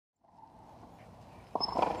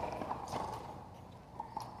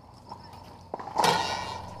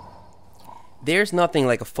There's nothing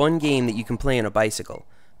like a fun game that you can play on a bicycle,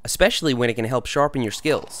 especially when it can help sharpen your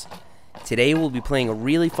skills. Today we'll be playing a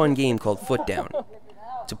really fun game called Footdown.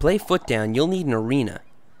 To play Footdown, you'll need an arena.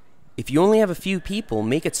 If you only have a few people,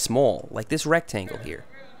 make it small, like this rectangle here.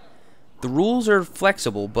 The rules are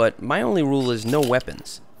flexible, but my only rule is no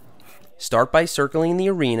weapons. Start by circling the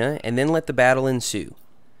arena, and then let the battle ensue.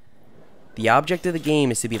 The object of the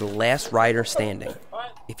game is to be the last rider standing.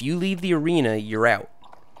 If you leave the arena, you're out.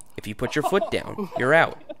 If you put your foot down, you're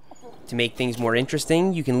out. To make things more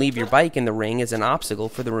interesting, you can leave your bike in the ring as an obstacle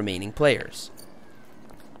for the remaining players.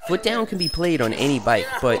 Footdown can be played on any bike,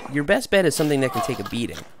 but your best bet is something that can take a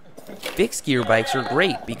beating. Fixed gear bikes are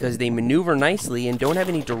great because they maneuver nicely and don't have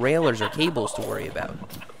any derailleurs or cables to worry about.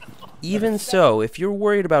 Even so, if you're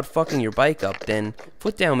worried about fucking your bike up, then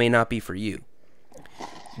Footdown may not be for you.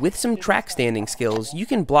 With some track standing skills, you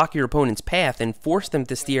can block your opponent's path and force them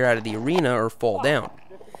to steer out of the arena or fall down.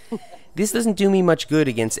 This doesn't do me much good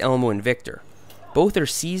against Elmo and Victor. Both are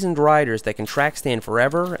seasoned riders that can track stand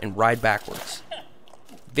forever and ride backwards.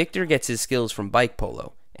 Victor gets his skills from bike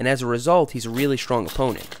polo, and as a result, he's a really strong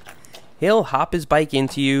opponent. He'll hop his bike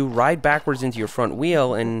into you, ride backwards into your front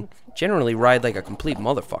wheel, and generally ride like a complete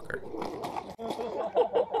motherfucker.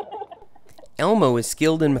 Elmo is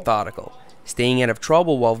skilled and methodical, staying out of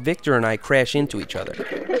trouble while Victor and I crash into each other.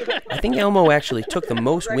 I think Elmo actually took the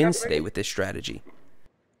most wins today with this strategy.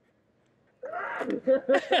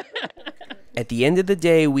 At the end of the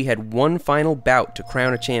day, we had one final bout to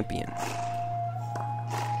crown a champion.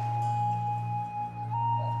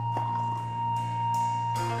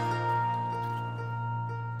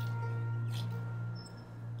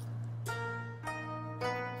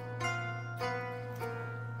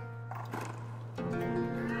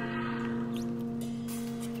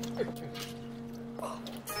 Okay.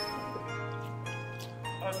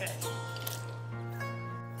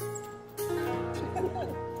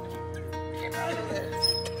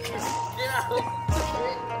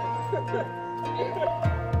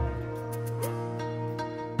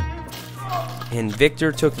 And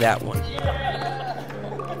Victor took that one.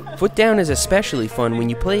 Footdown is especially fun when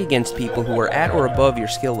you play against people who are at or above your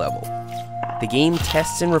skill level. The game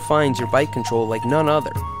tests and refines your bike control like none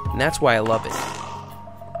other, and that's why I love it.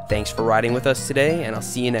 Thanks for riding with us today, and I'll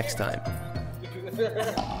see you next time.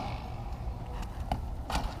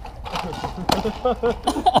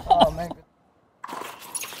 Oh man.